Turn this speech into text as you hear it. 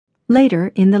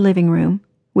Later, in the living room,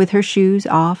 with her shoes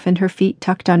off and her feet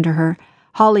tucked under her,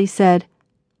 Holly said,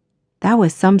 "That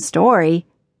was some story."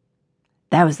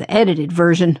 "That was the edited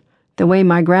version. The way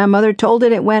my grandmother told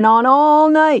it, it went on all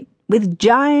night, with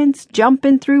giants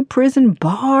jumping through prison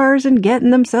bars and getting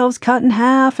themselves cut in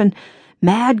half, and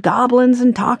mad goblins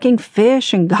and talking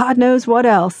fish and God knows what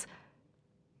else.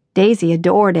 Daisy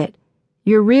adored it.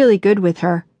 You're really good with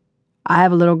her. I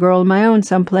have a little girl of my own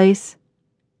someplace.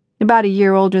 About a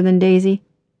year older than Daisy."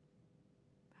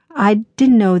 "I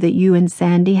didn't know that you and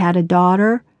Sandy had a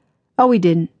daughter." "Oh, we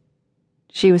didn't.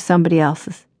 She was somebody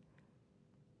else's.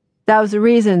 That was the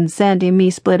reason Sandy and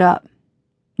me split up.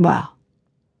 Well,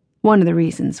 one of the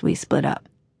reasons we split up."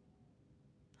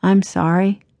 "I'm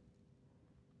sorry.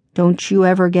 Don't you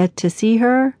ever get to see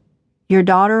her? Your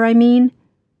daughter, I mean?"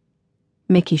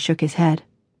 Mickey shook his head.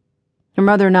 "Her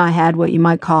mother and I had what you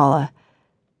might call a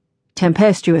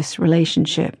tempestuous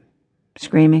relationship.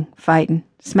 Screaming, fighting,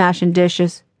 smashing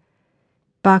dishes.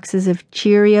 Boxes of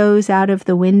Cheerios out of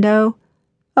the window?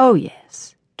 Oh,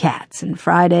 yes, cats and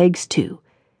fried eggs, too.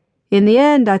 In the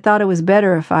end, I thought it was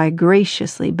better if I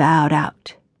graciously bowed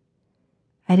out."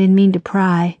 "I didn't mean to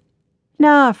pry."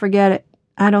 "No, forget it.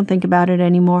 I don't think about it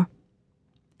anymore."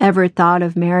 "Ever thought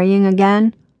of marrying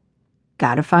again?"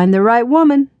 "Gotta find the right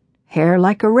woman. Hair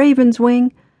like a raven's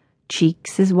wing,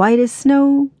 cheeks as white as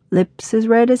snow, lips as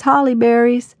red as holly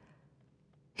berries.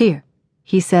 Here,"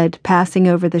 he said, passing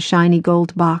over the shiny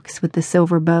gold box with the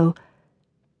silver bow.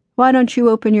 "Why don't you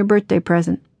open your birthday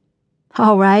present?"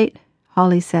 "All right,"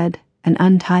 Holly said, and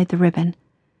untied the ribbon.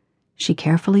 She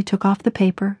carefully took off the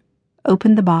paper,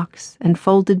 opened the box, and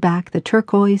folded back the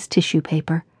turquoise tissue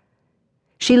paper.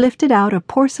 She lifted out a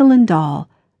porcelain doll,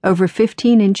 over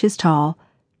 15 inches tall,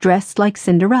 dressed like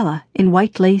Cinderella in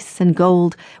white lace and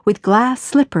gold, with glass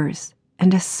slippers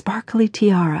and a sparkly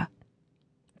tiara.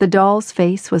 The doll's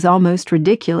face was almost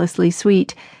ridiculously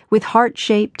sweet, with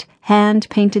heart-shaped,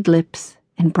 hand-painted lips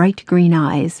and bright green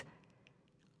eyes.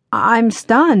 "I'm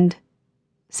stunned,"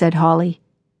 said Holly,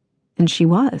 and she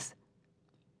was.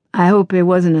 "I hope it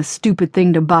wasn't a stupid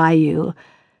thing to buy you.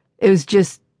 It was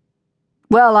just,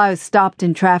 well, I was stopped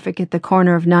in traffic at the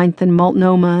corner of 9th and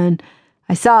Multnomah, and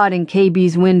I saw it in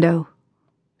KB's window,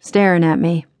 staring at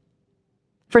me.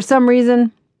 For some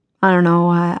reason, I don't know,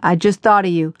 I just thought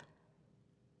of you."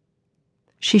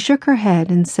 She shook her head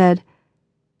and said,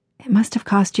 "It must have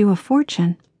cost you a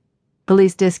fortune."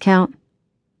 "Police discount."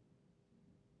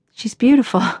 "She's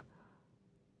beautiful.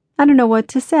 I don't know what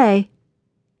to say."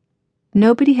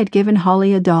 Nobody had given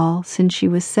Holly a doll since she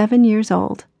was 7 years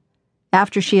old.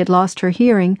 After she had lost her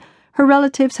hearing, her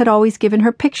relatives had always given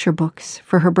her picture books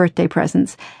for her birthday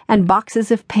presents, and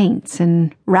boxes of paints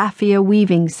and raffia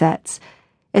weaving sets,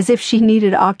 as if she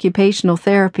needed occupational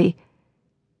therapy,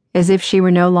 as if she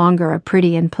were no longer a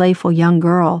pretty and playful young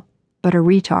girl, but a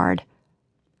retard.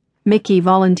 Mickey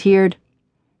volunteered.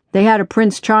 They had a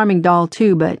Prince Charming doll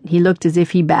too, but he looked as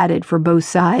if he batted for both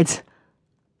sides.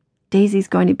 "Daisy's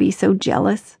going to be so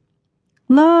jealous.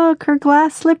 Look, her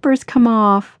glass slippers come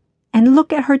off, and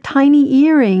look at her tiny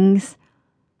earrings."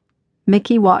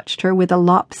 Mickey watched her with a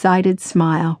lopsided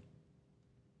smile.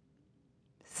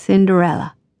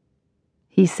 "Cinderella,"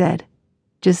 he said,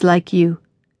 "just like you.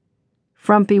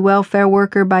 Frumpy welfare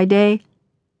worker by day,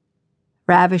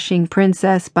 ravishing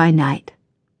princess by night."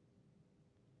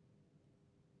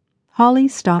 Holly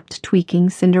stopped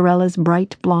tweaking Cinderella's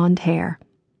bright blonde hair.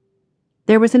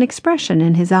 There was an expression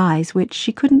in his eyes which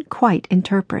she couldn't quite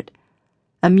interpret.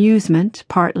 Amusement,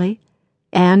 partly,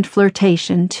 and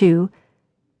flirtation, too,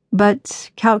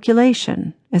 but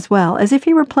calculation as well, as if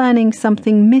he were planning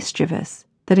something mischievous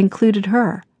that included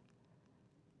her.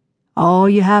 "All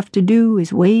you have to do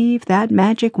is wave that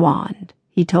magic wand,"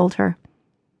 he told her.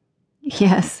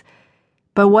 "Yes,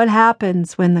 but what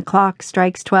happens when the clock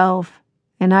strikes 12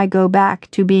 and I go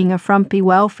back to being a frumpy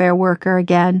welfare worker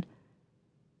again?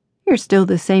 You're still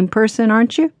the same person,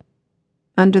 aren't you?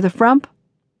 Under the frump?"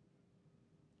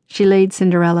 She laid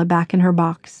Cinderella back in her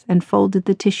box and folded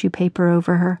the tissue paper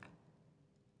over her.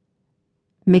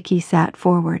 Mickey sat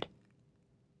forward.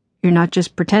 "You're not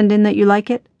just pretending that you like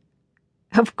it?"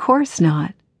 "Of course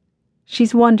not.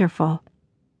 She's wonderful."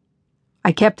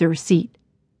 "I kept the receipt."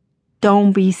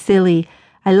 "Don't be silly.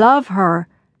 I love her."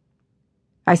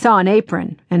 "I saw an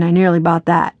apron, and I nearly bought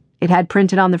that. It had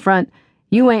printed on the front,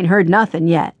 'You ain't heard nothing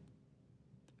yet.'"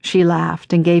 She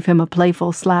laughed and gave him a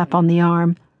playful slap on the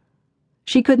arm.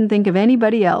 She couldn't think of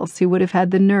anybody else who would have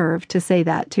had the nerve to say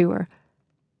that to her.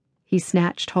 He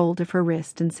snatched hold of her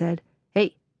wrist and said,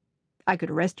 "Hey, I could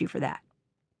arrest you for that.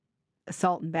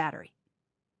 Assault and battery."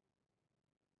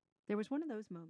 There was one of those moments.